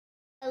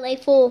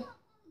LA4.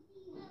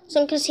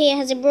 Sunkus here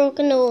has a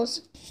broken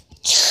nose.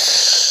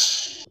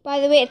 By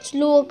the way, it's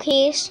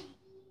lowercase.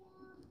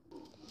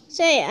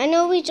 Say, I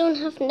know we don't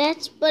have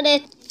nets, but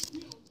it's...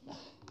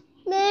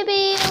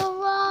 Maybe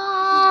you're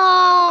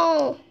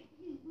wrong.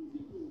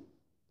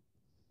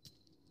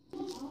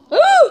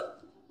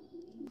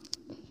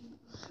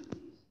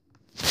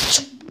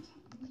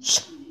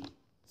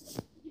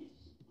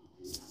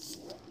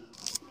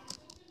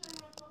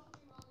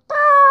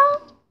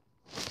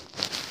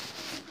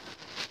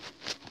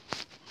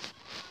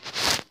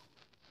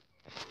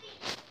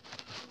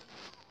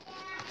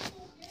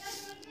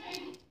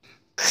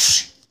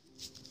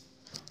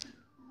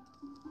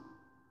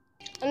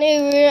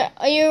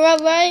 Are you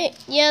alright?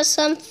 Yes,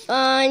 I'm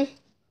fine.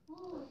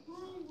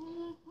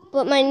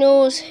 But my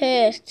nose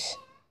hurts.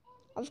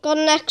 I've got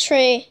an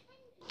X-ray.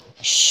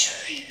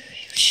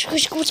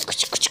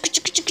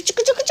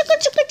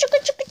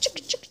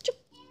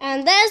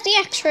 And there's the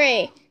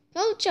X-ray.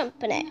 Go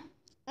jump in it.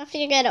 After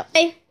you get up.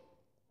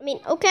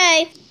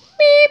 Okay.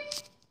 Beep,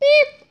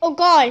 beep. Oh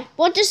God,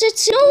 what does it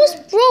say? Nose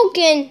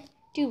broken.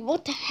 Dude,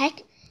 what the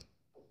heck?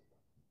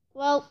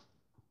 Well,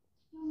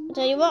 I'll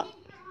tell you what.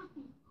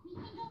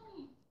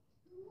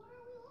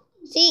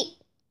 See?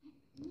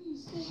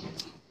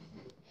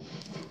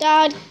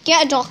 Dad,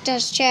 get a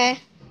doctor's chair.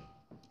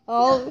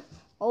 Oh,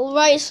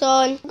 alright,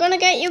 son. I'm gonna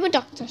get you a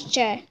doctor's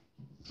chair.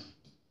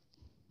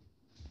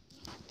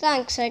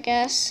 Thanks, I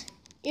guess.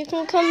 You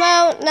can come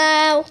out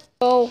now.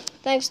 Oh,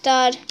 thanks,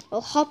 Dad.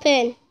 I'll hop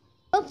in.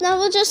 Oh, now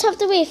we'll just have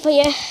to wait for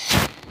you.